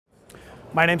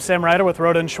My name's Sam Ryder with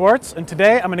Rohde and Schwarz, and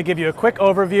today I'm going to give you a quick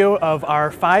overview of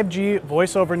our 5G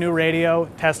Voice over New Radio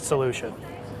test solution.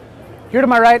 Here to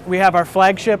my right, we have our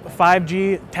flagship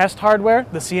 5G test hardware,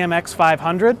 the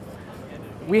CMX500.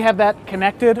 We have that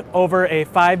connected over a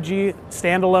 5G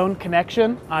standalone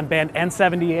connection on band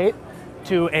N78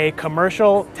 to a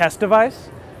commercial test device.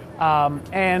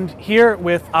 And here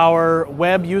with our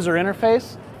web user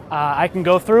interface, I can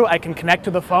go through, I can connect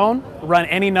to the phone, run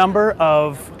any number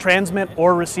of transmit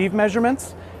or receive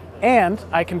measurements, and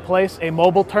I can place a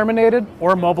mobile terminated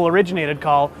or mobile originated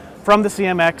call from the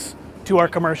CMX to our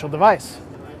commercial device.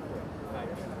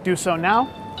 Do so now.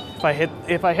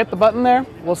 If I hit the button there,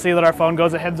 we'll see that our phone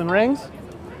goes ahead and rings.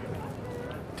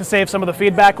 To save some of the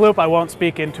feedback loop, I won't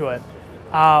speak into it.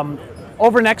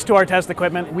 Over next to our test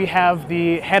equipment, we have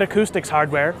the head acoustics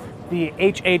hardware, the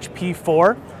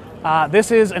HHP4. This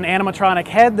is an animatronic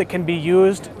head that can be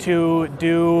used to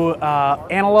do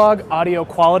analog audio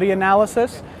quality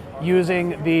analysis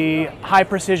using the high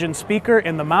precision speaker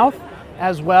in the mouth,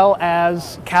 as well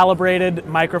as calibrated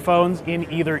microphones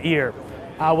in either ear.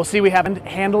 We'll see we have a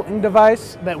handling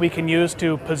device that we can use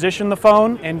to position the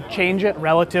phone and change it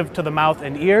relative to the mouth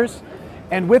and ears.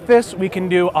 And with this, we can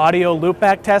do audio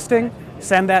loopback testing,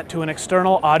 send that to an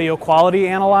external audio quality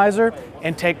analyzer,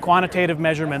 and take quantitative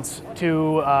measurements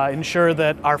to ensure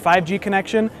that our 5G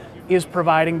connection is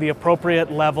providing the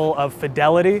appropriate level of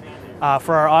fidelity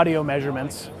for our audio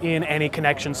measurements in any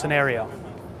connection scenario.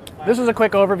 This is a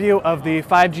quick overview of the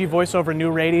 5G Voice over New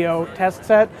Radio test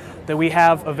set that we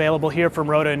have available here from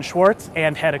Rohde and Schwarz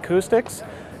and Head Acoustics.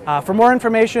 For more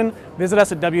information, visit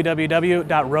us at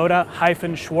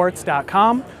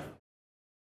www.rohde-schwarz.com